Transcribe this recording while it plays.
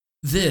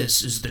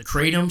This is the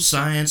Kratom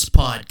Science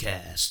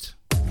Podcast.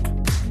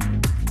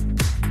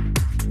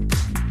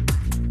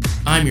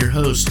 I'm your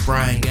host,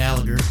 Brian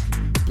Gallagher,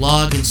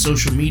 blog and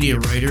social media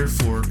writer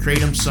for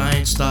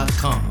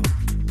KratomScience.com,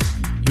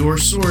 your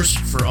source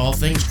for all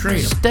things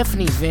Kratom.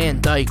 Stephanie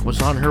Van Dyke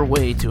was on her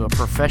way to a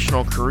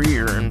professional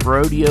career in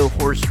rodeo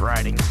horse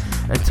riding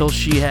until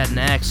she had an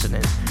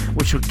accident,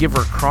 which would give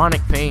her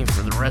chronic pain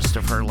for the rest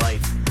of her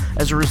life.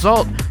 As a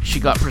result, she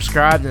got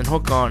prescribed and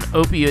hooked on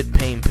opioid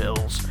pain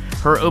pills.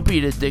 Her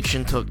opiate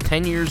addiction took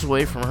 10 years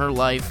away from her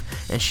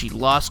life, and she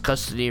lost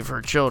custody of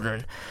her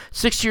children.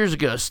 6 years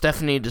ago,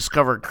 Stephanie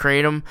discovered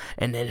Kratom,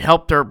 and it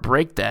helped her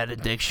break that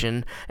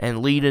addiction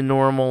and lead a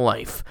normal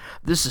life.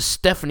 This is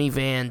Stephanie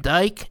Van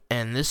Dyke,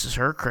 and this is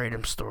her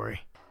Kratom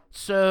story.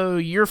 So,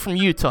 you're from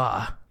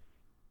Utah?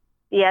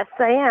 Yes,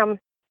 I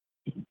am.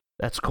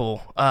 That's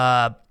cool.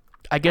 I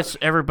guess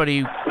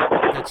everybody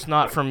that's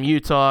not from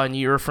Utah and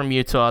you're from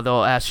Utah,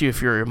 they'll ask you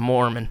if you're a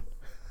Mormon.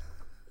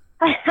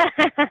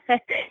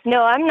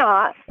 No, I'm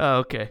not. Oh,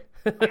 okay.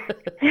 But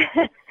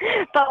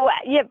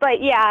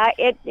yeah,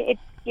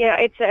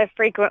 it's a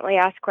frequently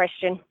asked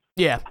question.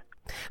 Yeah,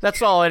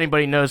 that's all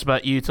anybody knows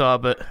about Utah.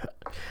 But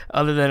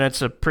other than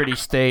it's a pretty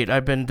state,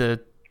 I've been to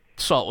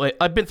Salt Lake.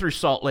 I've been through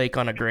Salt Lake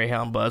on a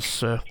Greyhound bus,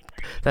 so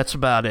that's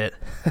about it.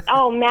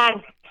 Oh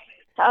man.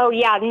 Oh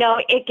yeah. No,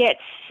 it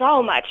gets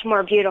so much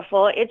more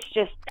beautiful. It's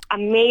just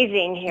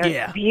amazing here.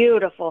 Yeah. It's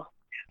beautiful.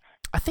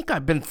 I think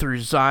I've been through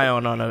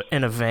Zion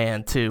in a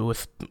van too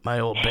with my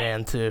old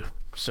band too.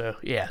 So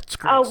yeah, it's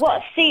great. Oh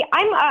well, see,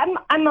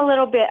 I'm a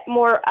little bit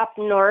more up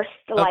north,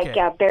 like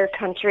Bear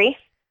Country.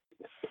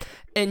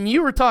 And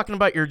you were talking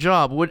about your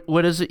job.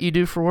 What is it you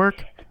do for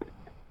work?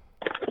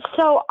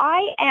 So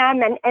I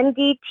am an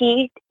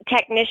NDT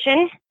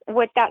technician.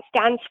 What that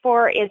stands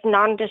for is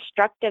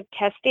non-destructive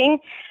testing.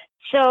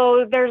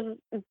 So there's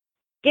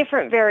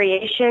different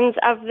variations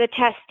of the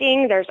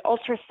testing. There's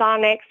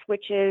ultrasonics,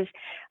 which is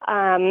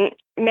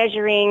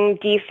measuring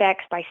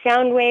defects by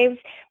sound waves.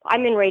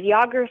 I'm in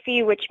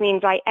radiography, which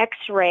means I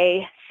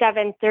X-ray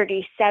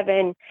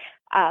 737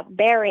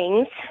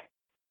 bearings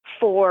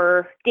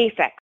for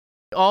defects.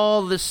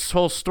 All this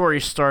whole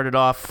story started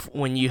off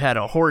when you had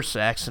a horse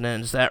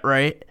accident. Is that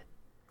right?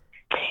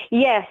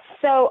 Yes.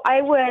 So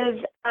I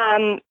was,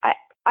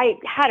 I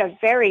had a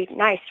very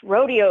nice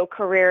rodeo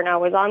career, and I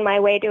was on my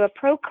way to a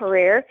pro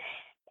career.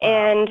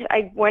 And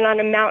I went on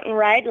a mountain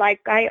ride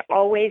like I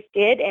always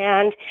did,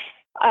 and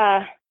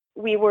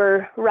we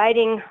were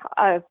riding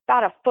about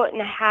 1.5 foot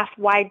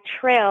wide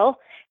trail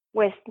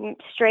with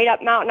straight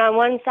up mountain on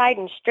one side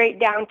and straight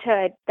down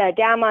to the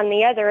dam on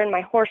the other, and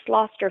my horse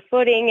lost her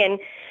footing, and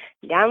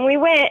down we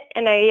went,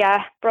 and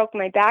I broke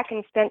my back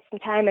and spent some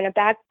time in a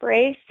back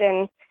brace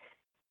and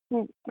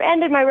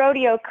ended my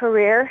rodeo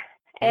career.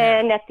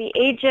 And at the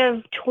age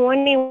of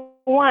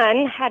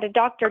 21, had a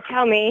doctor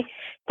tell me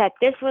that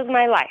this was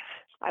my life.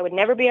 I would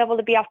never be able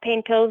to be off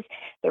pain pills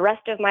the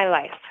rest of my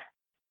life.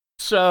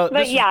 So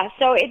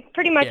it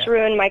pretty much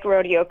ruined my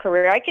rodeo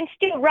career. I can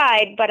still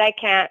ride, but I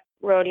can't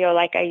rodeo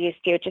like I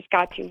used to. It just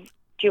got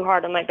too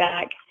hard on my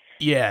back.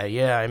 Yeah,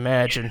 I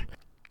imagine.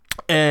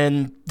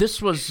 And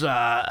this was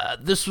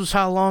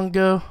how long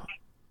ago?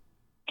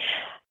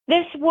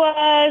 This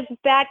was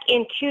back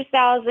in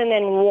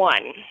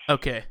 2001.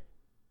 Okay.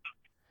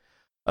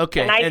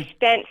 And I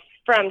spent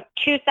from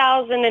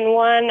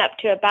 2001 up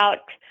to about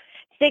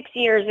 6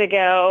 years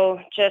ago,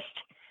 just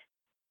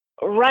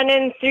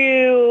running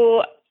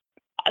through.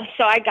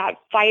 So I got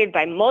fired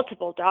by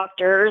multiple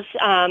doctors.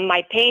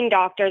 My pain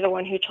doctor, the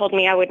one who told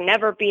me I would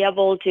never be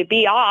able to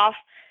be off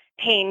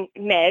pain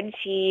meds,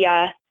 he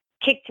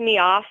kicked me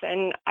off,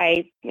 and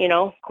I,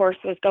 of course,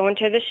 was going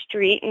to the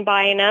street and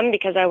buying them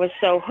because I was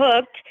so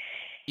hooked.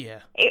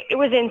 Yeah. It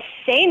was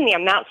insane, the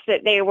amounts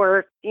that they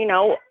were,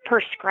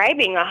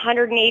 prescribing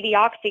 180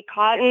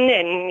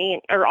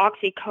 Oxycontin or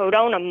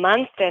oxycodone a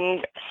month,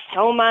 and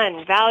Soma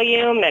and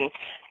Valium and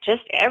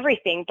just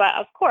everything. But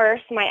of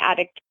course, my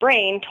addict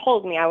brain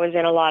told me I was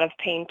in a lot of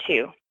pain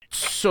too.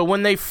 So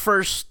when you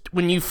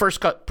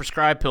first got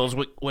prescribed pills,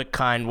 what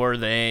kind were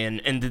they,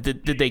 and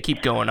did they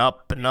keep going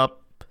up and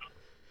up?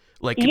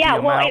 Like the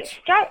amounts?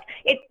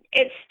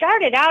 It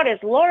started out as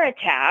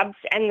Loratabs,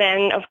 and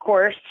then of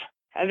course,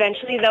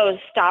 eventually those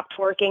stopped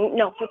working.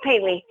 No, for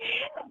Paley.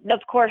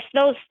 Of course,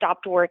 those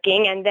stopped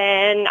working, and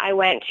then I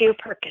went to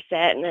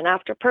Percocet, and then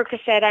after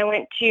Percocet, I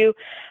went to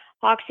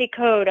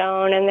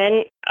oxycodone, and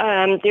then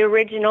the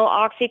original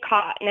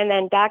Oxycontin, and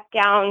then back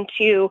down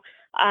to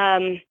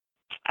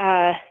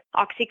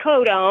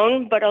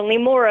oxycodone, but only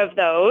more of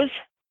those.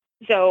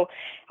 So,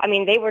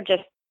 they were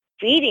just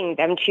feeding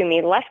them to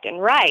me left and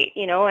right,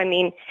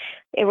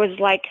 it was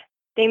like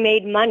they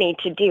made money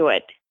to do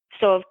it.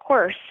 So, of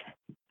course,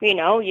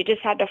 you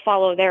just had to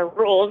follow their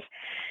rules,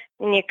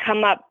 and you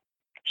come up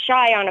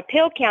shy on a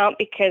pill count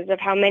because of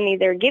how many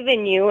they're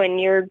giving you, and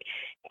you're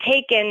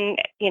taking,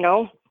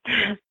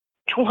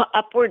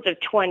 upwards of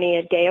 20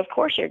 a day. Of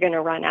course, you're going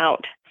to run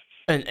out.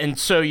 And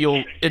so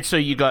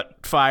you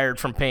got fired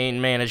from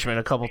pain management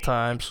a couple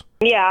times.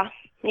 Yeah.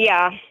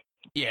 Yeah.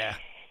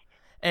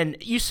 And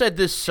you said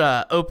this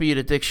opiate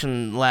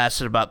addiction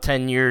lasted about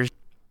 10 years.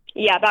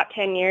 Yeah, about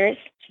 10 years.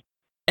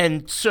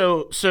 And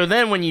so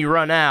then when you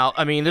run out,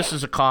 I mean, this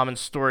is a common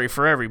story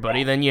for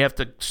everybody, then you have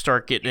to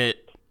start getting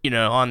it,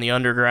 on the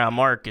underground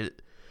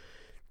market.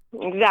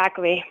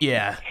 Exactly.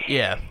 Yeah.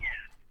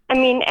 I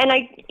mean, and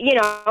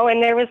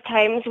and there was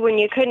times when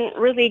you couldn't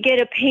really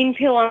get a pain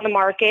pill on the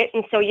market,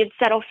 and so you'd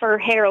settle for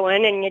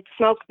heroin and you'd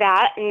smoke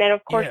that, and then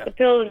of course the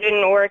pills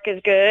didn't work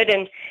as good,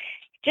 and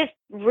just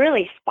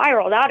really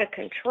spiraled out of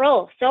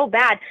control so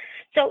bad.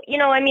 So,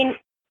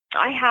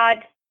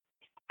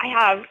 I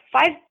have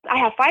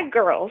five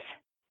girls,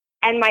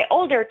 and my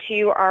older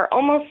two are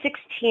almost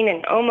 16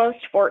 and almost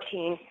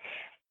 14.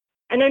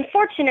 And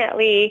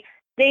unfortunately,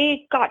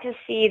 they got to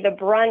see the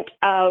brunt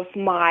of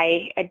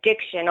my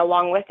addiction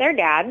along with their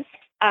dads,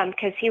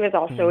 because he was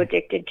also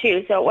addicted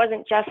too. So it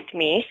wasn't just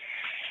me.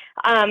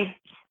 And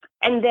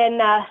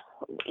then,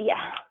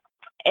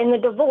 in the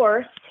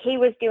divorce, he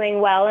was doing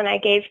well, and I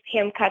gave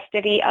him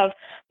custody of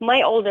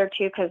my older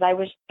two because I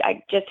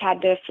just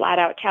had to flat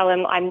out tell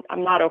him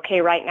I'm not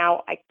okay right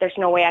now. There's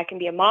no way I can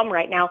be a mom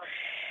right now.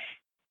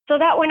 So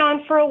that went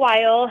on for a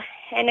while,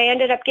 and I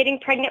ended up getting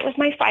pregnant with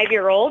my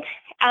 5-year-old.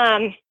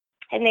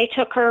 And they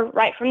took her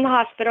right from the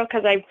hospital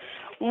because I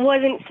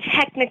wasn't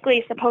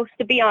technically supposed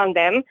to be on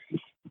them.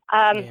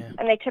 And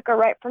they took her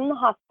right from the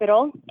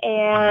hospital,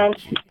 and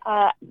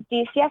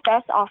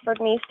DCFS offered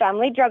me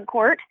family drug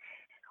court,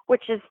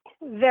 which is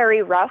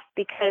very rough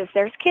because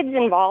there's kids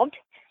involved.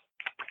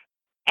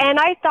 And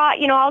I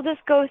thought, I'll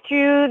just go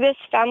through this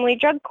family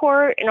drug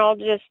court and I'll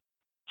just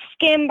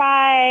skim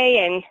by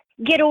and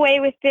get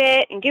away with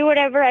it and do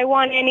whatever I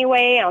want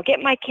anyway. I'll get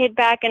my kid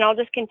back and I'll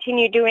just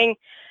continue doing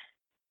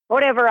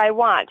whatever I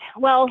want.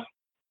 Well,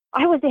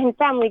 I was in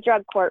family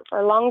drug court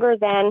for longer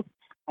than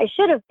I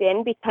should have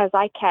been because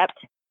I kept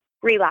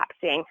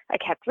relapsing.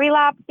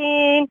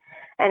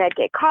 And I'd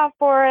get caught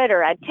for it,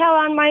 or I'd tell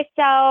on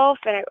myself,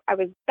 and I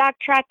was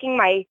backtracking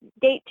my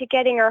date to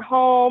getting her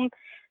home.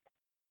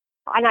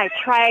 And I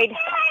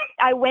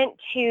went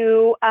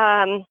to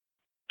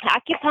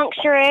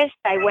acupuncturist,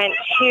 I went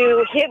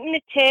to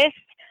hypnotist,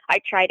 I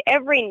tried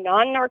every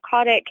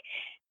non-narcotic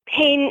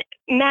pain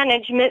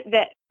management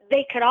that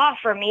they could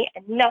offer me,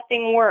 and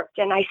nothing worked.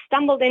 And I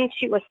stumbled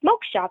into a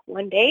smoke shop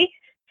one day,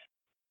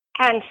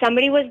 and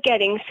somebody was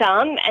getting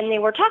some, and they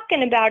were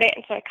talking about it,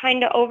 and so I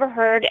kind of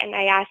overheard, and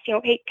I asked,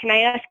 hey, can I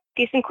ask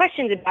you some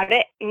questions about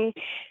it? And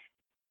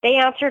they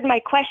answered my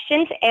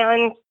questions,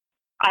 and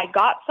I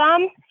got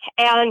some,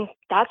 and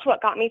that's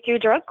what got me through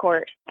drug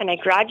court. And I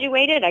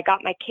graduated, I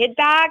got my kid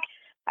back,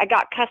 I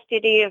got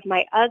custody of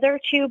my other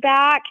two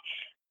back,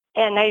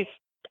 and I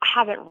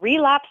haven't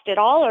relapsed at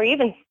all or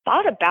even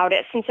thought about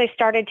it since I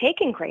started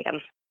taking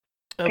Kratom.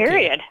 Okay.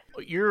 Period.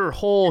 Your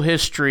whole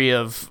history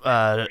of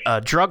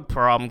a drug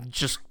problem,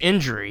 just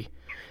injury,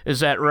 is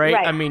that right?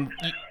 I mean,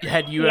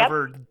 had you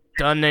ever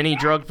done any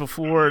drugs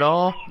before at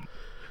all?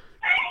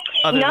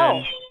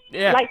 No.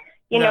 Like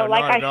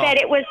I said,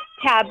 it was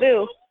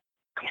taboo.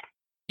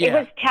 Yeah. It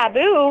was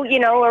taboo,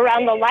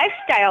 around the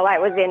lifestyle I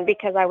was in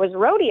because I was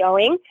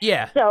rodeoing.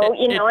 Yeah. So,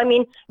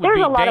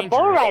 there's a lot of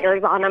bull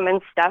riders on them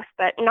and stuff,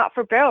 but not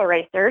for barrel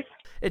racers.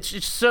 It's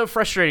just so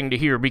frustrating to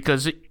hear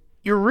because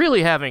you're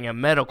really having a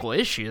medical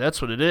issue.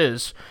 That's what it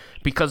is,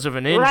 because of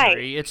an injury. Right.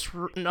 It's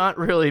not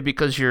really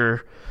because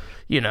you're,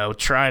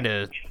 trying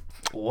to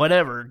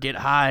get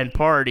high and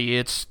party.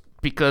 It's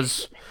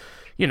because,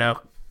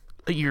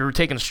 you're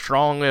taking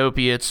strong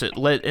opiates,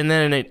 and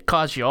then it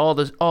caused you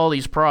all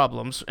these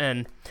problems.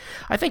 And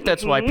I think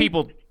that's why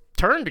people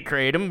turn to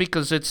Kratom,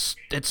 because it's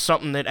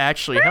something that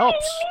actually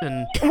helps.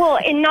 And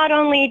not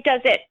only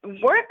does it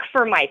work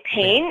for my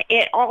pain,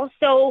 it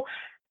also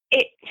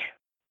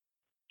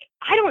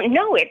I don't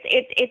know.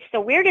 It's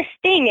the weirdest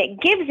thing. It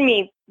gives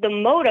me the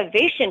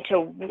motivation to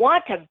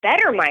want to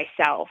better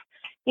myself.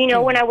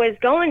 When I was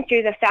going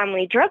through the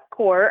family drug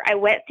court, I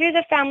went through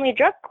the family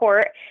drug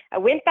court. I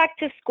went back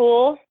to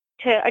school,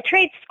 to a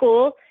trade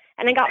school,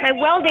 and I got my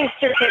welding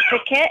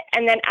certificate.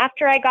 And then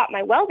after I got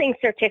my welding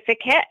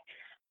certificate,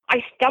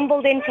 I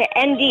stumbled into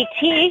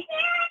NDT.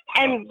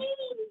 And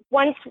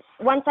once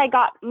I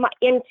got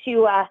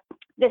into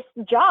this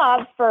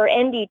job for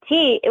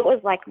NDT, it was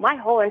like my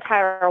whole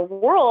entire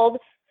world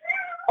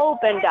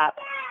opened up.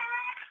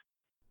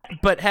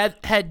 But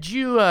had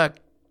you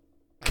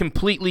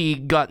completely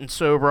gotten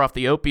sober off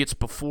the opiates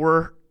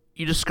before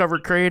you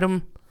discovered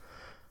Kratom?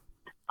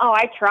 Oh,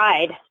 I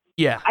tried.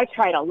 Yeah. I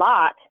tried a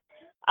lot,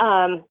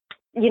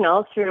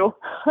 through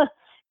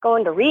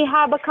going to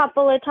rehab a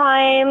couple of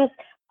times,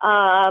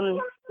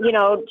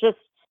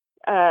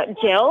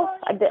 jail.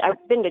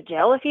 I've been to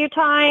jail a few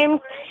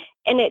times,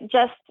 and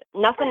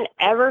nothing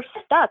ever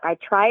stuck. I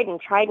tried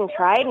and tried and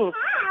tried, and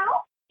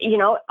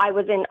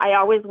I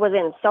always was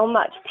in so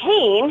much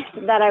pain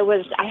that I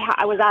was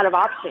out of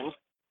options.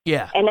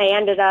 Yeah. And I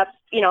ended up,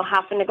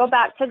 having to go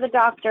back to the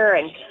doctor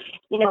and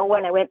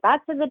when I went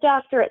back to the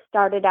doctor, it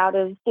started out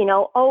as,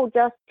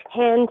 just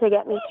 10 to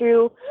get me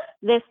through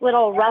this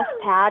little rough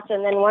patch.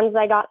 And then once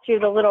I got through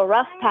the little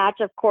rough patch,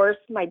 of course,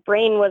 my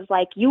brain was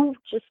like, you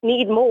just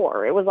need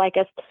more. It was like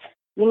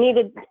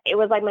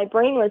my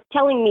brain was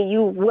telling me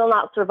you will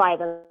not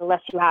survive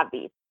unless you have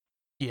these.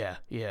 Yeah,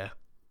 yeah.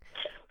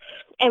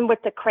 And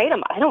with the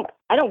kratom, I don't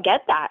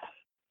get that.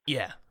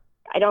 Yeah.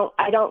 I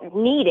don't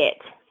need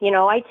it.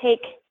 I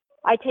take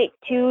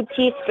 2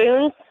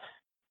 teaspoons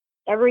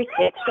every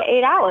 6 to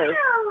 8 hours.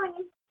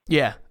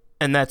 Yeah,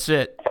 and that's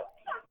it.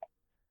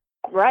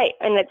 Right.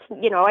 And it's,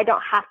 I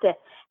don't have to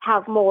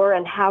have more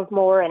and have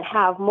more and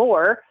have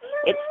more.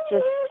 It's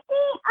just,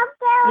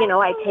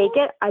 I take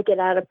it, I get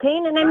out of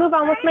pain, and I move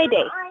on with my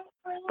day.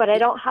 But I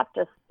don't have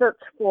to search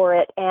for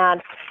it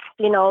and,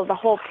 the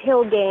whole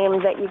pill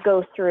game that you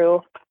go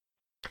through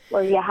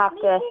where you have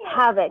to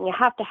have it and you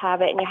have to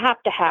have it and you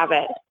have to have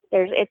it.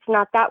 It's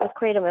not that with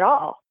kratom at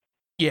all.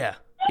 Yeah,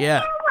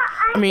 yeah.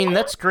 I mean,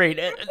 that's great.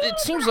 It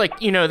seems like,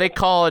 they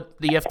call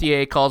it, the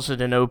FDA calls it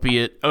an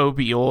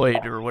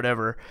opioid or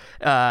whatever,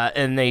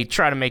 and they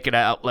try to make it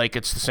out like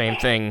it's the same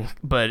thing,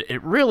 but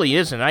it really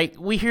isn't.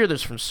 We hear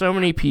this from so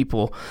many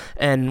people,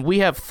 and we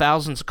have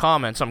thousands of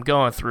comments I'm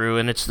going through,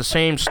 and it's the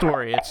same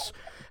story. It's,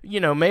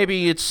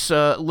 maybe it's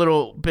a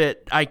little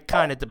bit, I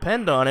kind of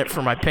depend on it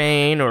for my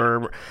pain,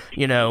 or,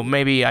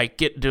 maybe I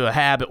get into a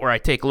habit where I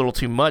take a little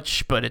too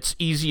much, but it's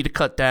easy to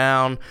cut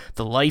down.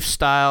 The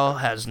lifestyle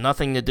has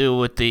nothing to do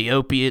with the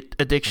opiate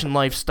addiction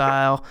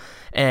lifestyle.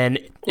 And,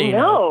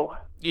 it's,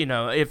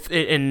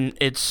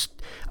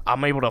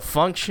 I'm able to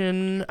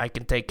function, I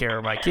can take care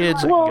of my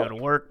kids, I can go to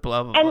work,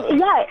 blah, blah, blah.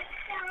 And yeah,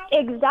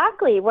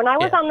 exactly. When I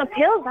was on the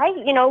pills, I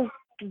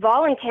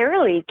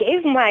voluntarily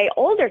gave my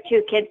older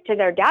 2 kids to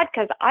their dad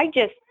because I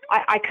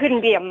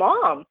couldn't be a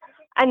mom.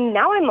 And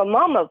now I'm a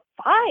mom of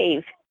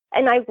 5,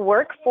 and I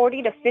work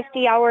 40 to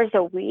 50 hours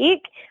a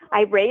week.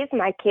 I raise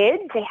my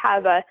kids. They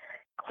have a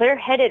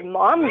clear-headed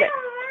mom that's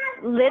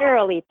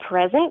literally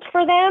present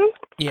for them.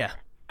 Yeah.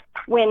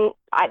 When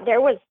I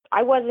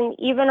wasn't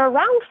even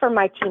around for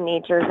my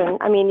teenagers. And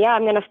I'm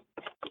going to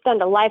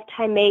spend a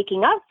lifetime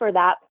making up for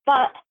that,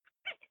 but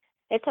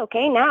it's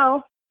okay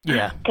now.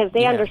 Yeah. Because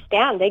they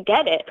understand. They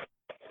get it.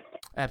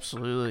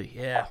 Absolutely,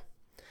 yeah.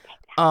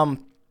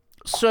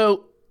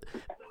 So,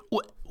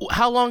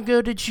 how long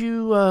ago did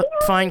you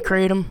find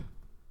kratom?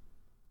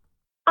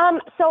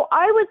 So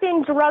I was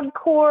in drug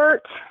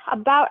court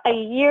about a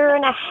year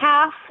and a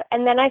half,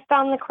 and then I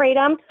found the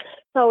kratom.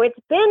 So it's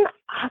been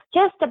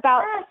just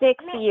about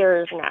 6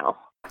 years now.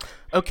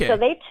 Okay. So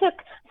they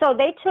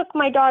took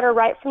my daughter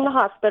right from the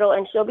hospital,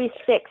 and she'll be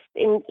 6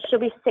 in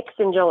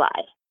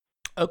July.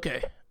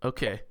 Okay.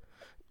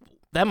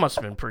 That must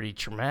have been pretty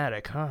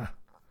traumatic, huh?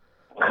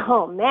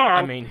 Oh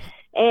man!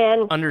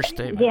 And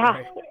understatement. Yeah,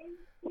 right?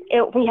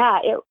 It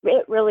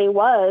really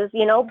was,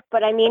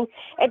 But at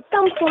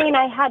some point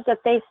I had to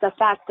face the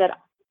fact that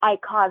I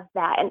caused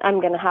that, and I'm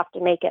going to have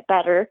to make it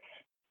better,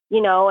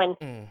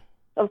 And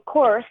of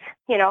course,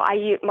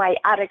 my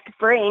addict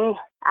brain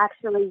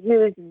actually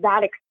used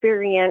that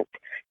experience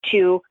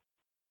to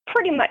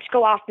pretty much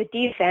go off the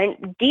deep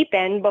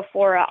end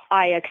before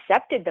I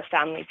accepted the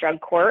family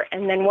drug court,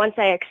 and then once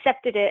I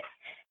accepted it.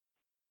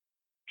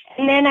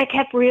 And then I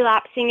kept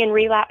relapsing, and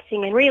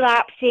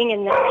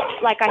then,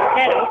 like I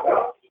said,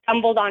 I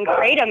stumbled on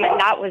kratom, and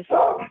that was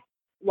a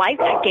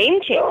game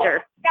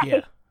changer.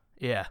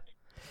 Yeah.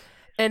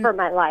 And, for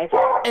my life.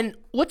 And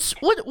what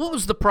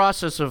was the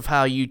process of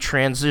how you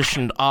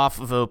transitioned off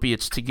of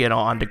opiates to get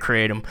on to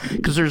kratom?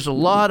 Because there's a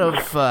lot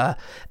of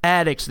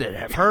addicts that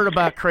have heard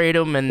about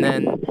kratom, and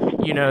then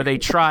they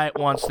try it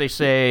once, they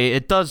say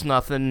it does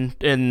nothing,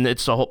 and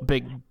it's a whole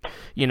big,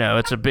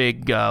 it's a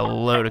big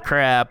load of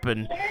crap.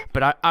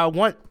 But I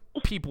want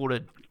people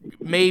to,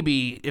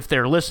 maybe if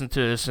they're listening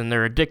to this and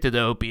they're addicted to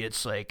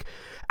opiates, like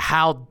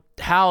how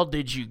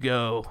did you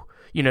go?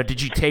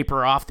 Did you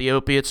taper off the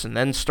opiates and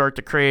then start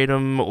the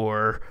kratom,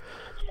 or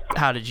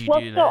how did you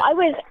do that?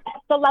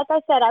 So like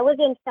I said, I was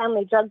in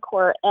family drug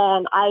court,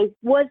 and I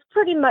was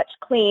pretty much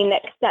clean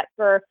except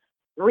for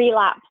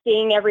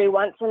relapsing every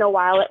once in a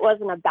while. It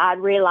wasn't a bad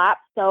relapse.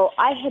 So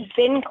I had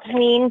been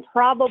clean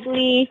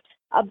probably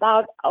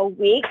about a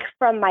week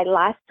from my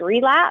last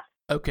relapse.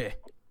 Okay.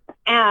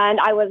 And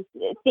I was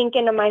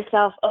thinking to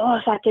myself,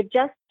 if I could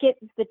just get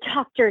the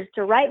doctors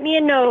to write me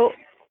a note,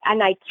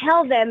 and I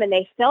tell them, and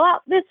they fill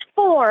out this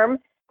form,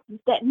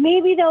 that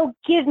maybe they'll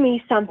give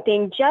me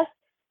something just,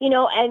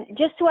 and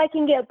just so I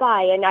can get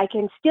by, and I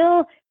can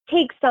still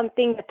take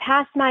something to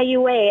pass my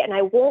UA, and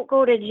I won't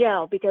go to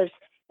jail, because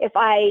if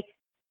I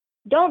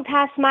don't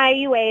pass my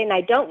UA and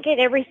I don't get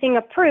everything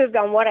approved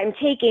on what I'm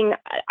taking,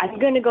 I'm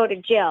going to go to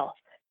jail.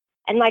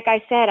 And like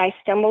I said, I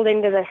stumbled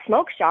into the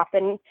smoke shop,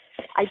 and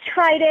I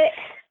tried it,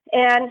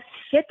 and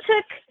it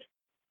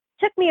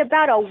took me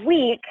about a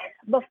week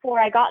before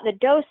I got the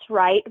dose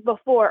right,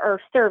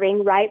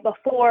 serving right,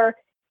 before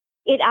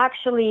it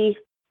actually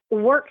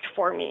worked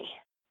for me.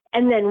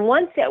 And then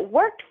once it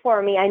worked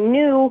for me, I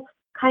knew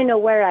kind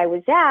of where I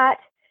was at.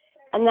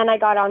 And then I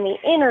got on the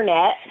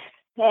internet,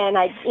 and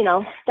I,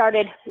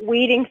 started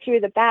weeding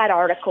through the bad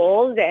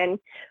articles and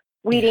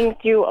weeding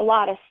through a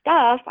lot of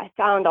stuff. I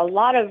found a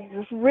lot of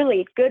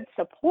really good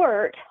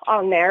support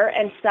on there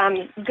and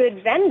some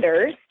good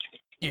vendors.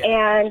 Yeah.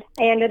 And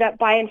I ended up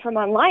buying from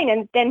online,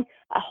 and then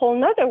a whole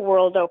nother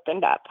world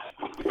opened up.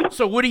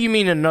 So what do you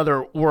mean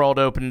another world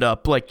opened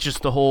up? Like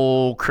just the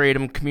whole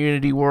Kratom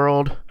community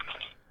world?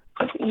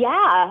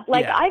 Yeah.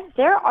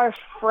 There are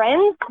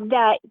friends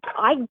that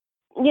I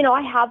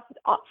have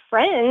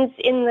friends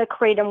in the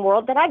Kratom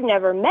world that I've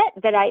never met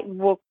that I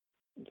will,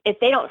 if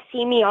they don't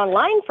see me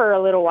online for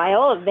a little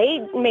while, they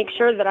make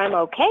sure that I'm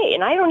okay.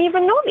 And I don't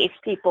even know these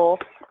people,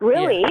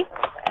 really.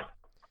 Yeah.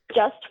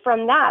 Just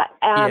from that.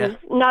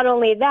 Not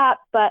only that,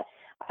 but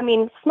I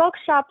mean, smoke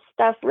shop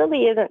stuff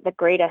really isn't the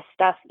greatest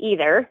stuff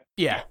either.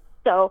 Yeah.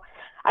 So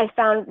I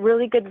found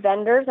really good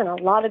vendors and a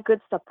lot of good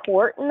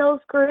support in those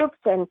groups.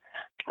 And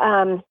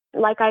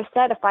like I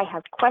said, if I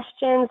have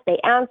questions, they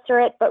answer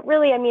it. But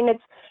really, I mean,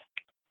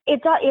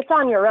 it's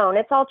on your own.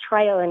 It's all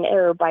trial and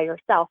error by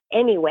yourself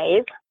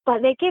anyways.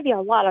 But they give you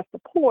a lot of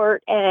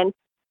support, and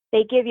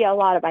they give you a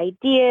lot of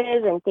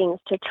ideas and things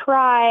to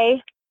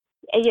try.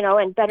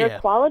 And better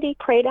quality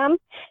Kratom.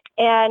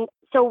 And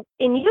so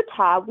in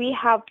Utah, we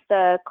have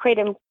the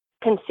Kratom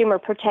Consumer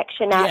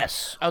Protection Act.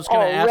 Yes, I was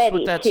going to ask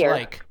what that's here.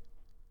 Like.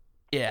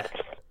 Yeah.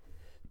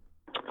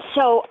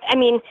 So, I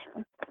mean,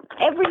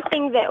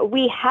 everything that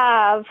we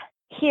have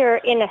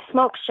here in a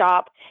smoke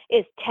shop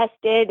is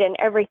tested and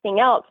everything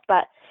else.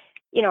 But,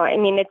 I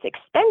mean, it's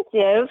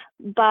expensive,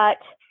 but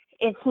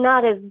it's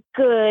not as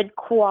good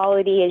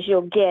quality as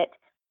you'll get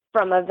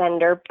from a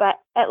vendor.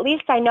 But at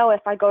least I know if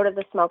I go to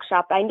the smoke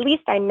shop, at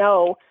least I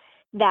know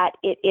that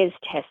it is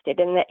tested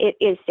and that it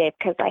is safe,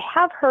 because I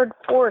have heard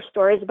horror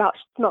stories about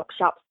smoke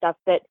shop stuff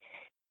that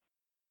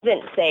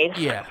isn't safe.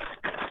 Yeah.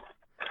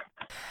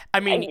 I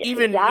mean,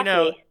 even,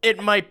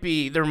 there might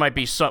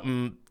be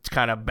something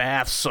kind of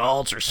bath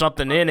salts or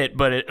something in it,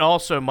 but it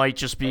also might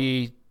just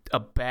be a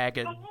bag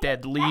of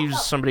dead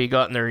leaves somebody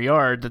got in their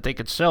yard that they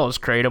could sell as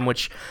Kratom,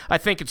 which I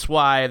think it's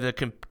why the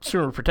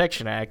Consumer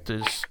Protection Act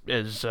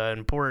is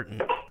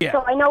important. Yeah.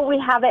 So I know we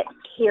have it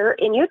here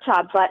in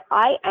Utah, but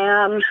I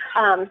am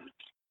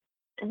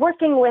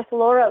working with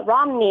Laura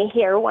Romney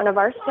here, one of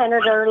our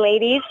senator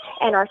ladies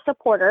and our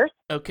supporters.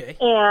 Okay.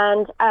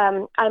 And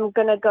I'm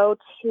going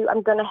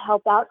to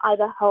help out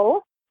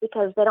Idaho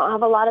because they don't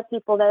have a lot of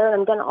people there. And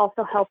I'm going to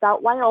also help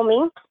out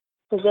Wyoming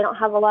because they don't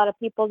have a lot of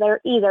people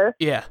there either.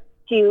 Yeah.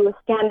 To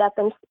stand up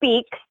and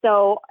speak.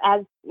 So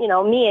as,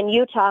 me and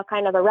Utah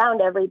kind of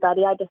around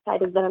everybody, I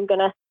decided that I'm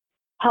going to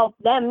help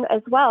them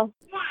as well.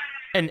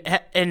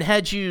 And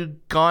had you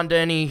gone to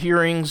any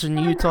hearings in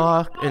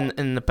Utah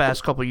in the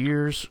past couple of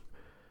years?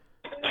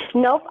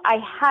 Nope, I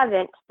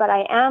haven't, but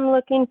I am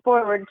looking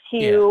forward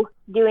to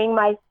doing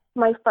my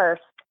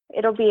first.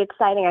 It'll be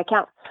exciting. I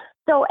can't.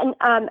 So, and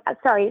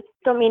sorry,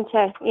 don't mean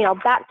to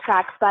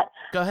backtrack, but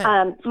go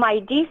ahead. My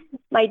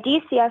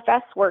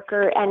DCFS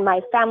worker and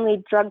my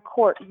family drug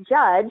court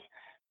judge,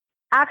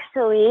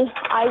 actually,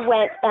 I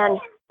went and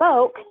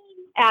spoke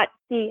at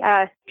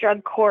the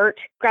drug court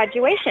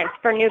graduation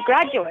for new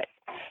graduates,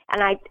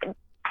 and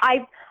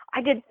I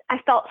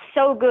felt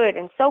so good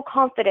and so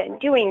confident in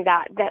doing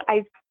that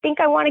I think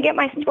I want to get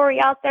my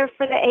story out there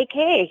for the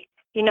AKA.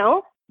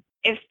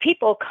 If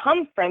people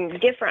come from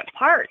different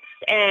parts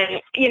and,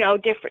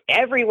 different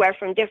everywhere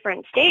from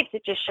different states,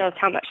 it just shows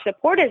how much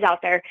support is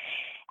out there.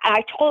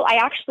 And I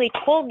actually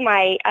told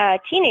my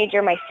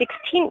teenager, my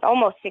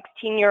almost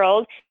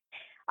 16-year-old,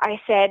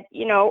 I said,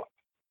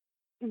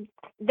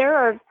 there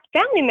are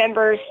family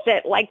members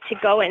that like to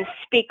go and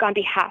speak on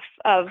behalf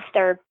of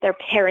their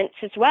parents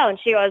as well. And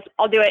she goes,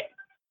 I'll do it.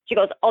 She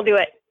goes, I'll do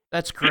it.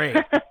 That's great.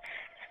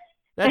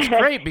 That's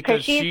great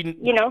because she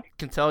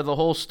can tell the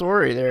whole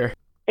story there.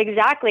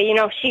 Exactly.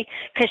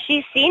 Because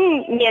she's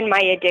seen me and my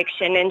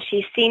addiction, and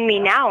she's seen me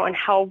now and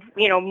how,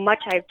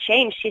 much I've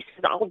changed. She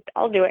says,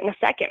 I'll do it in a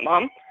second,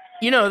 Mom.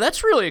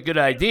 That's really a good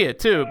idea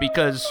too,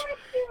 because,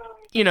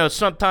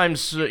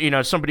 sometimes,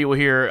 somebody will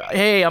hear,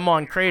 hey, I'm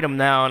on Kratom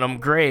now and I'm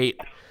great.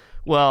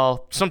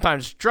 Well,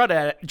 sometimes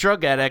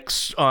drug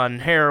addicts on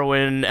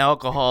heroin,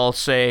 alcohol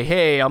say,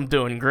 hey, I'm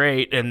doing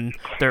great, and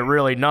they're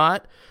really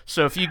not.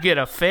 So if you get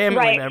a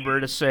family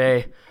member to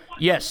say,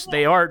 yes,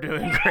 they are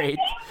doing great,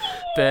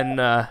 then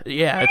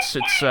it's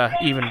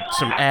even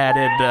some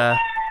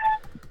added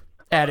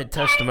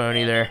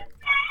testimony there.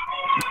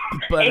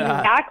 But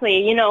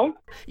exactly,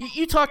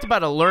 You talked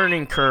about a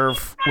learning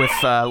curve with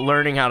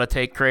learning how to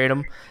take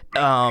Kratom.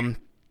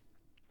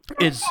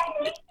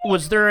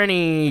 Was there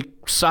any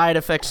side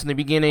effects in the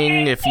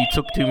beginning if you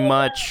took too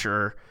much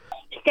or?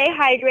 Stay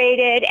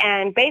hydrated,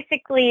 and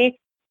basically,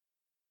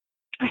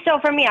 so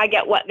for me, I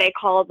get what they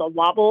call the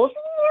wobbles,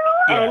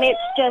 and it's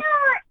just,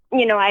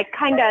 I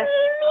kind of,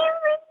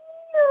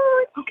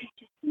 okay,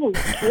 just a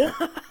minute,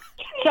 okay?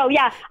 So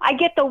yeah, I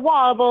get the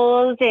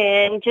wobbles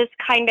and just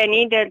kind of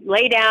need to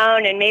lay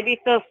down and maybe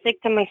feel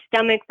sick to my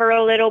stomach for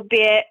a little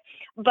bit,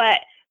 but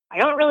I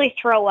don't really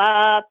throw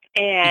up,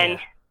 and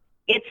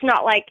it's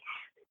not like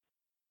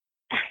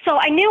So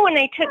I knew when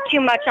I took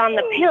too much on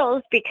the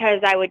pills because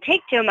I would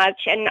take too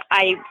much and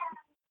I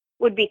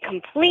would be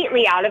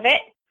completely out of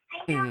it.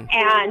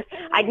 And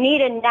I'd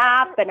need a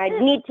nap and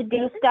I'd need to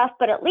do stuff.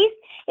 But at least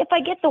if I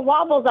get the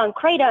wobbles on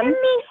Kratom,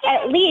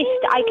 at least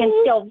I can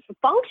still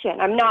function.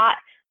 I'm not,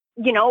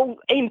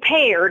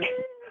 impaired.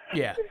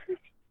 Yeah.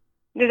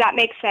 Does that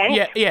make sense?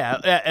 Yeah,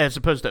 as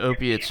opposed to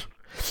opiates.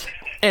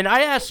 And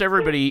I asked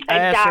everybody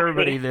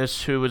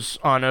this who was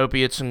on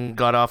opiates and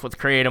got off with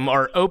Kratom.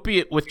 Are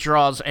opiate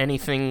withdrawals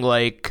anything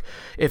like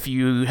if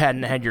you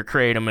hadn't had your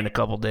Kratom in a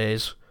couple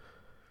days?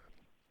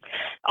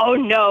 Oh,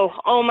 no.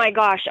 Oh, my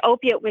gosh.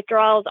 Opiate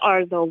withdrawals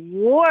are the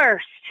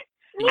worst.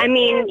 I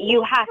mean,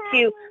 you have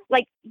to,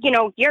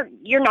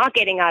 you're not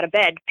getting out of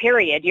bed,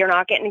 period. You're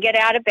not getting to get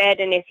out of bed.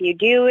 And if you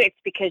do, it's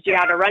because you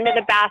got to run to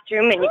the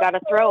bathroom and you got to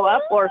throw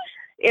up, or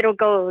it'll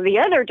go the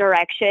other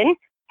direction.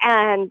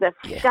 And the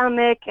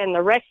stomach and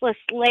the restless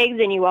legs,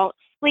 and you won't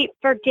sleep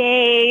for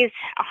days.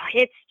 Oh,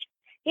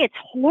 it's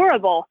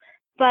horrible.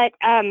 But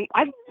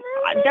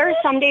there's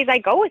some days I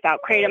go without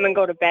Kratom and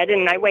go to bed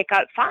and I wake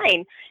up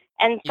fine.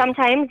 And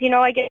sometimes,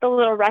 I get the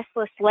little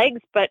restless legs,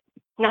 but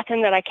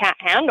nothing that I can't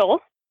handle.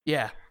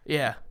 Yeah.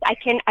 I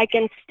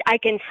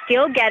can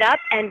still get up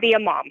and be a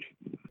mom.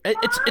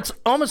 It's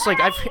almost like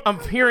I'm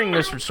hearing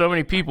this from so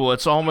many people.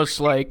 It's almost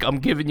like I'm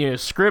giving you a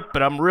script,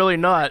 but I'm really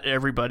not.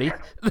 Everybody,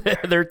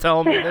 they're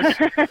telling me this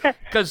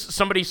because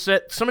somebody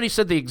said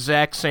the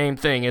exact same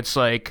thing. It's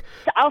like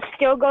I'll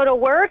still go to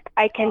work.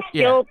 I can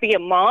still be a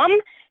mom.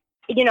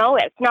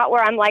 It's not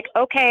where I'm like,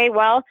 okay,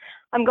 well,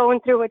 I'm going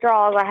through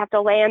withdrawals. I have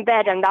to lay in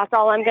bed, and that's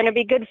all I'm going to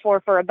be good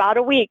for about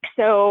a week.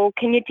 So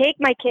can you take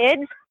my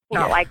kids?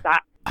 Not like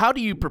that. How do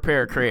you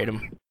prepare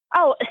Kratom?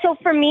 Oh, so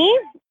for me,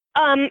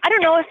 I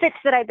don't know if it's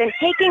that I've been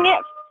taking it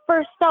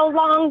for so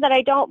long that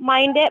I don't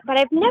mind it, but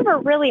I've never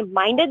really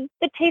minded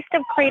the taste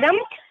of Kratom.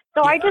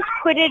 So I just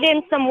put it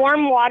in some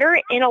warm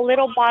water in a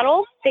little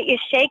bottle that you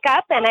shake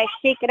up, and I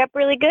shake it up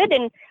really good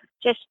and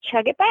just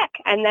chug it back.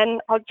 And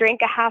then I'll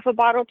drink a half a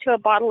bottle to a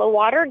bottle of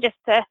water just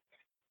to,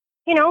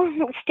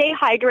 stay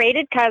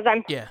hydrated because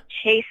I'm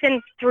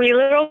chasing 3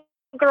 little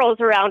girls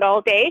around all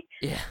day.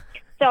 Yeah.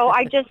 So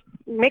I just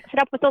mix it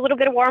up with a little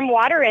bit of warm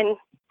water and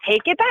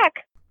take it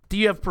back. Do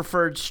you have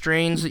preferred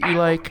strains that you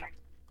like?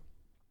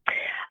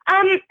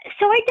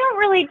 So I don't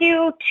really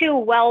do too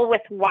well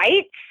with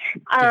whites.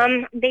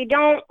 They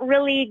don't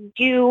really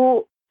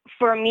do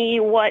for me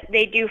what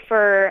they do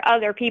for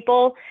other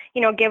people,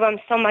 give them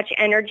so much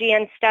energy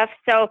and stuff.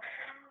 So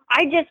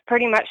I just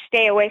pretty much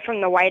stay away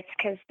from the whites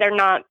because they're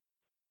not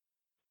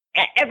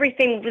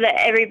everything that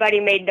everybody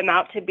made them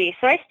out to be.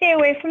 So I stay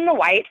away from the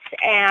whites,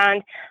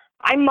 and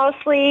I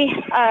mostly,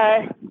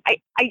 I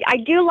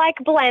do like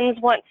blends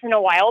once in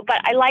a while,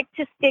 but I like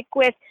to stick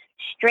with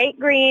straight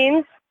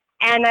greens,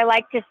 and I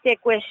like the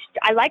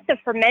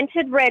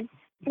fermented reds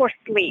for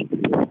sleep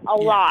a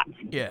lot.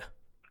 Yeah.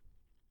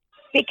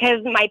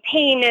 Because my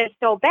pain is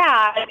so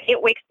bad,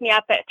 it wakes me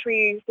up at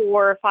 3,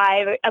 4,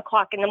 5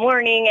 o'clock in the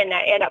morning, and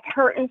I end up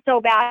hurting so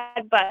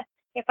bad. But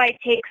if I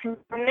take some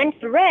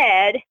fermented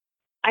red,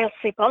 I'll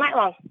sleep all night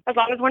long, as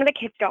long as one of the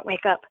kids don't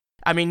wake up.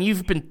 I mean,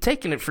 you've been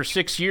taking it for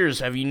 6 years.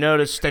 Have you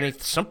noticed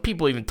some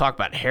people even talk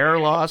about hair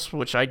loss,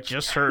 which I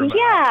just heard about.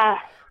 Yeah.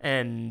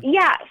 And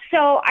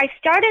so I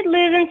started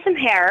losing some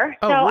hair.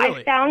 Oh, so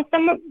really? I found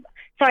some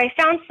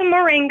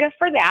moringa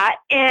for that,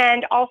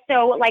 and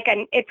also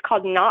it's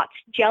called Knott's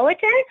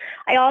gelatin.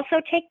 I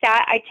also take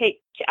that. I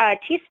take a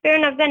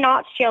teaspoon of the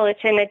Knott's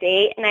gelatin a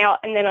day, and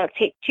then I'll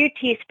take 2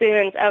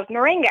 teaspoons of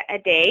moringa a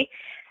day,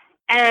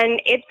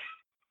 and it's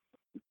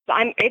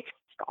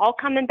all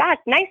coming back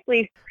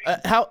nicely.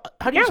 How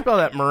do you spell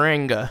that,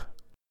 moringa?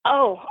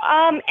 Oh,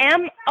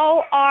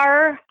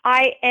 Moringa,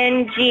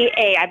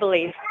 I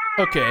believe.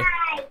 Okay.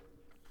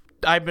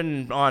 I've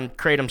been on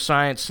Kratom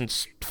Science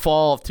since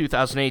fall of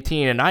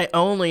 2018, and I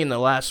only in the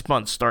last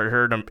month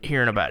started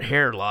hearing about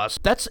hair loss.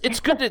 It's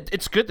good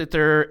that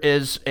there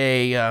is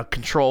a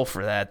control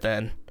for that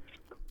then.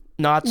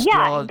 Knott's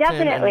gelatin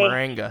definitely. And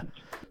moringa.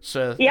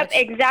 So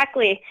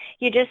exactly.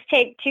 You just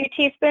take 2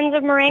 teaspoons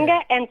of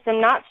moringa and some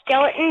Knott's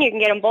gelatin. You can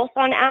get them both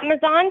on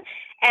Amazon,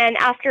 and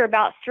after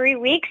about 3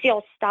 weeks,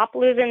 you'll stop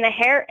losing the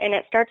hair, and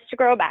it starts to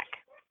grow back.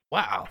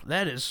 Wow,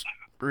 that is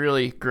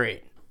really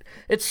great.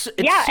 It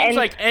seems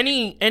like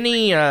any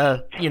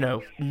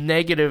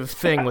negative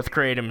thing with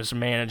Kratom is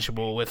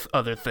manageable with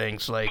other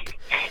things, like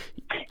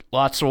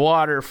lots of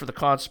water for the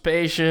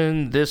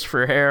constipation, this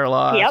for hair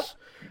loss. Yep.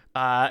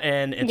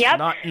 And it's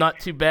not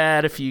too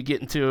bad if you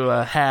get into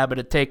a habit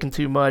of taking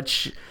too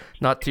much.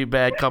 Not too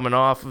bad coming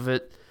off of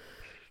it.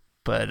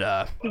 But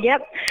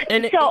yep.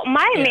 And so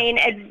my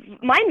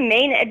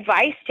main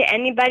advice to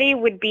anybody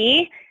would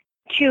be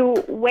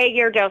to weigh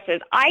your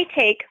doses. I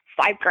take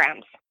 5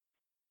 grams.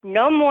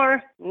 No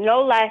more,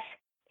 no less,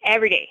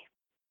 every day.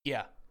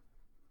 Yeah.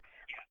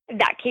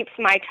 That keeps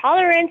my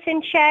tolerance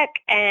in check,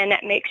 and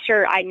makes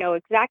sure I know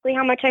exactly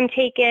how much I'm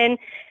taking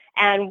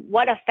and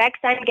what effects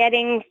I'm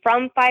getting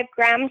from 5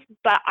 grams.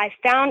 But I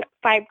found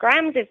 5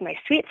 grams is my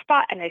sweet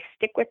spot, and I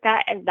stick with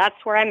that, and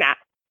that's where I'm at.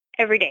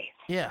 every day.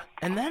 Yeah,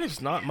 and that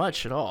is not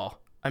much at all.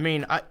 I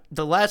mean,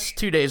 the last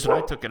 2 days that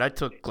I took it, I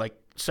took like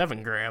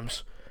 7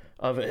 grams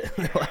of it.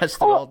 It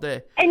lasted all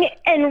day.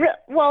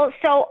 Well,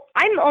 so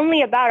I'm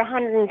only about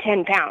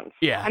 110 pounds.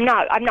 Yeah. I'm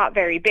not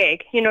very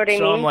big. You know what I mean?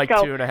 So I'm like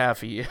 2.5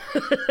 of you.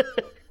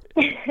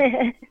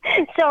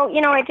 So,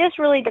 it just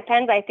really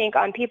depends, I think,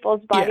 on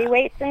people's body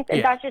weights, and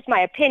that's just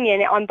my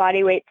opinion on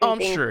body weights and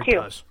things, sure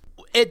too.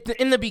 It does.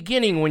 In the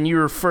beginning, when you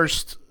were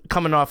first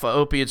coming off of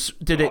opiates,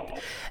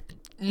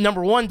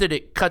 number one, did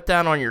it cut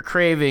down on your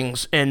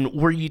cravings, and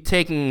were you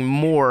taking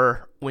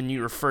more when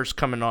you were first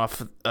coming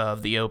off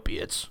of the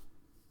opiates?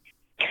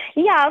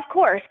 Yeah, of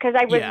course, because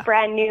I was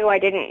brand new. I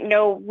didn't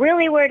know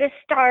really where to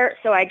start,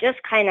 so I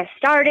just kind of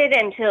started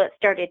until it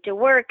started to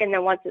work, and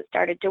then once it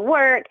started to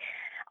work,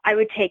 I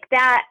would take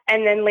that,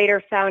 and then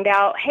later found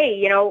out,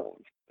 hey,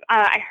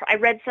 I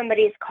read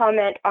somebody's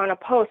comment on a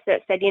post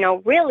that said,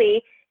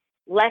 really,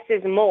 less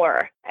is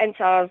more. And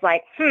so I was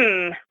like,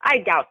 I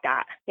doubt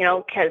that,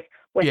 because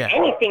with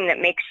anything that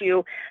makes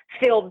you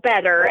feel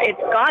better,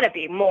 it's got to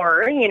be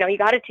more, you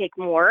got to take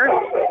more.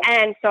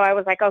 And so I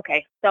was like,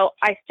 okay. So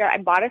I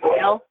bought a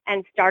scale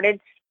and started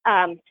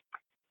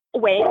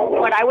weighing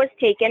what I was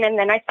taking, and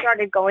then I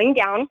started going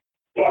down.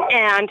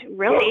 And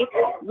really,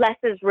 less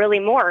is really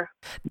more.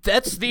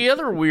 That's the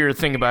other weird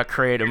thing about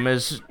kratom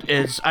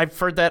is I've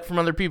heard that from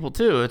other people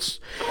too.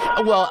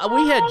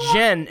 We had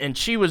Jen, and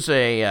she was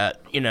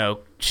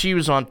she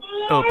was on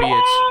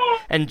opiates,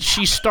 and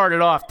she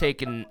started off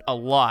taking a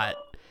lot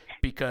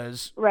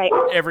because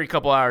every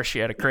couple hours she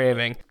had a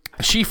craving.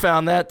 She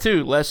found that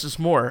too, less is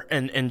more,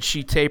 and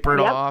she tapered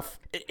off.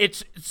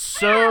 It's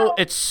so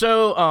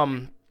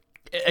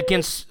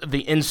against the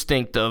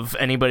instinct of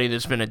anybody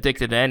that's been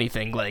addicted to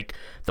anything. Like,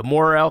 the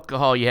more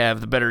alcohol you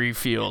have, the better you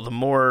feel. The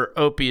more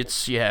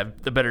opiates you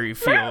have, the better you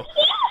feel.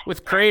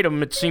 With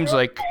kratom, it seems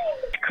like...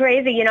 It's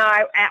crazy.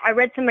 I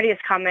read somebody's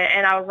comment,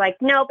 and I was like,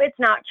 nope, it's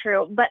not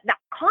true. But that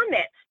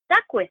comment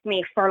stuck with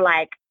me for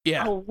like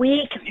a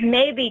week,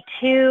 maybe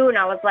 2. And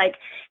I was like,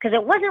 because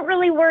it wasn't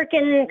really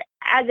working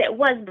as it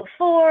was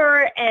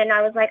before. And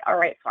I was like, all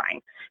right,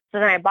 fine.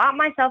 So then I bought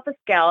myself a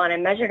scale, and I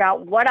measured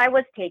out what I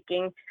was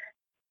taking,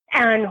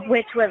 and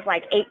which was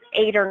like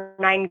 8 or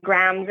 9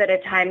 grams at a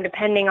time,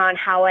 depending on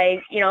how I,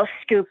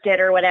 scooped it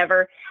or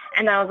whatever.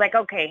 And I was like,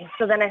 okay.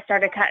 So then I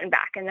started cutting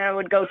back, and then I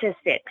would go to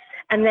 6.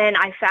 And then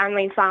I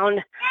finally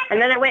found,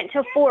 and then I went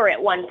to 4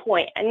 at one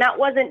point, and that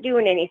wasn't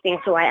doing anything.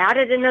 So I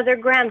added another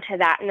gram to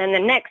that. And then the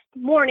next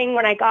morning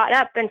when I got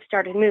up and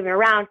started moving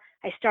around,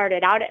 I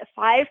started out at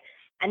 5,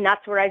 and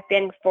that's where I've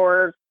been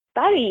for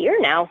about a year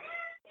now.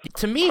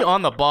 To me,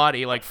 on the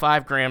body, like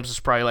 5 grams is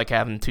probably like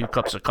having 2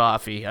 cups of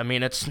coffee. I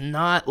mean, it's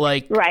not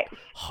like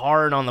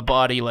hard on the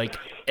body like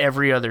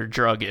every other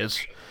drug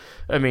is.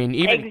 I mean,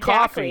 even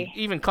coffee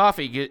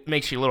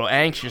makes you a little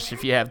anxious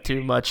if you have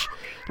too much,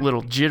 a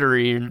little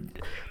jittery.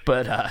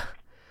 But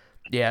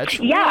it's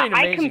really an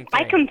amazing thing.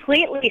 I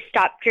completely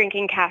stopped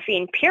drinking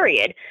caffeine.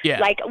 Period. Yeah.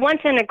 Like once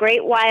in a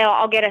great while,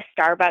 I'll get a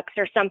Starbucks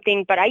or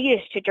something. But I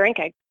used to drink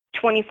a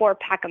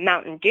 24-pack of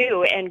Mountain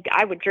Dew, and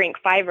I would drink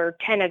 5 or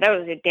 10 of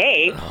those a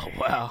day. Oh,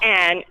 wow.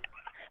 And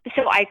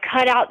so I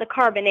cut out the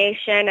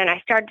carbonation, and I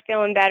started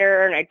feeling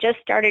better, and I just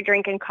started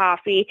drinking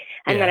coffee,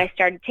 and then I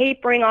started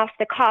tapering off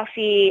the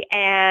coffee,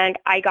 and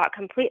I got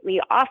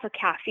completely off of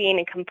caffeine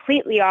and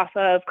completely off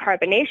of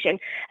carbonation,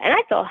 and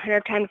I feel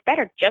 100 times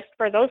better just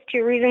for those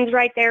 2 reasons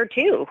right there,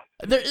 too.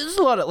 There is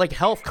a lot of, like,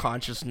 health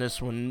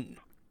consciousness when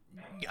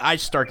I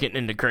start getting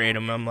into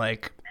kratom. I'm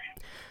like,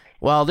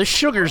 well, this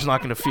sugar's not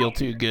going to feel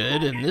too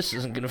good, and this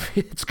isn't going to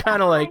feel... It's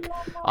kind of like,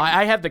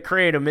 I have the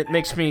kratom.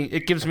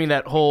 It gives me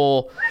that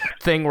whole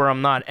thing where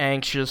I'm not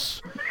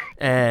anxious,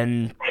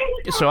 and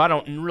so I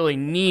don't really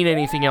need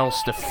anything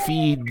else to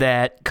feed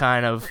that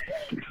kind of...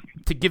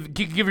 To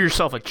give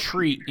yourself a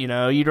treat, you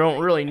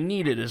don't really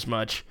need it as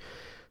much.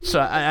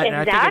 So I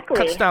think it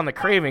cuts down the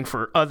craving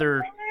for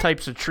other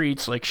types of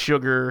treats like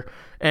sugar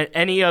and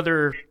any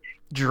other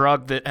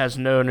drug that has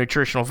no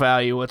nutritional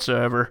value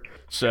whatsoever.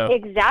 So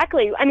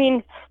exactly. I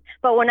mean,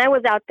 but when I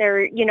was out there,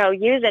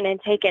 using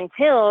and taking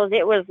pills,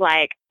 it was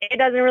like, it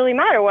doesn't really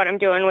matter what I'm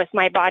doing with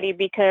my body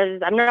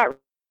because I'm not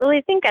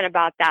really thinking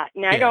about that.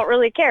 And I don't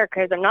really care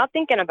because I'm not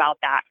thinking about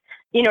that.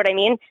 You know what I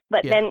mean?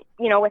 But then,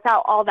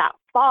 without all that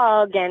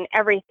fog and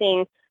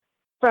everything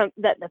from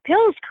that the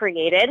pills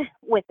created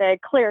with a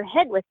clear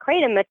head with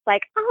kratom, it's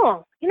like,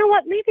 oh, you know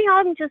what? Maybe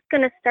I'm just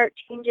going to start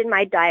changing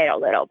my diet a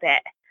little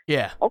bit.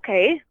 Yeah.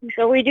 Okay.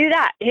 So we do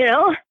that,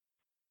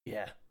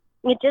 Yeah.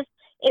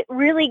 It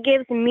really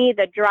gives me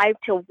the drive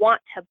to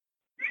want to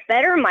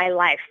better my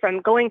life,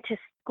 from going to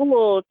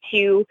school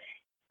to,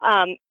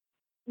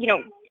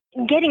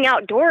 getting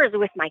outdoors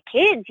with my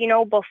kids.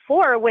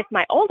 Before with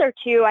my older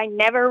 2, I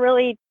never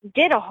really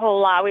did a whole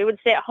lot. We would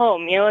sit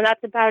home, and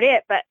that's about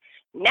it. But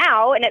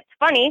now, and it's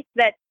funny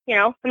that,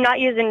 I'm not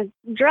using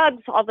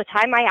drugs all the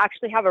time. I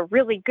actually have a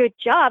really good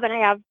job and I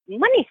have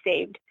money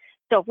saved.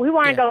 So if we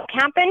want to go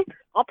camping,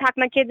 I'll pack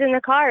my kids in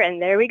the car,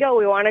 and there we go.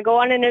 We want to go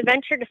on an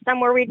adventure to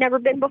somewhere we've never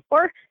been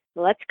before.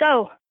 Let's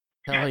go.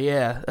 Hell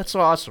yeah, that's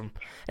awesome.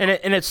 And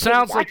it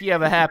sounds like you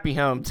have a happy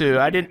home too.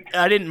 I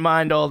didn't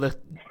mind all the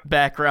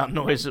background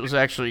noise. It was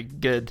actually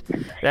good.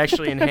 It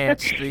actually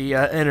enhanced the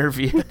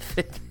interview.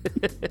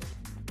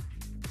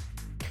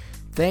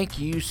 Thank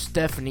you,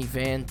 Stephanie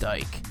Van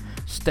Dyke.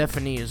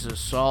 Stephanie is a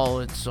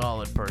solid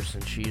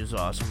person. She is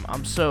awesome.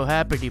 I'm so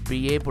happy to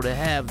be able to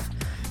have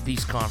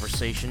these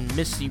conversations.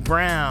 Misty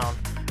Brown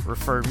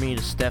referred me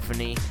to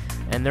Stephanie,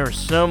 and there's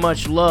so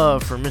much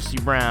love for Misty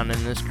Brown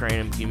in this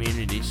Kratom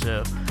community.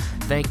 So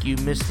thank you,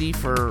 Misty,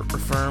 for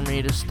referring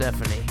me to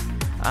Stephanie.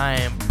 I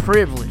am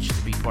privileged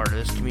to be part of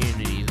this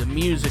community. The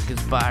music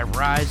is by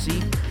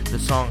Risey. The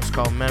song is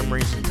called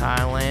Memories in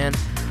Thailand.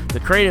 The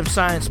Kratom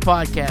Science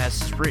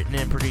Podcast is written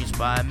and produced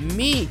by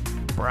me,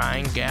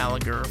 Brian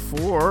Gallagher,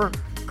 for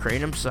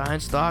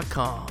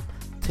KratomScience.com.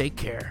 Take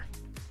care.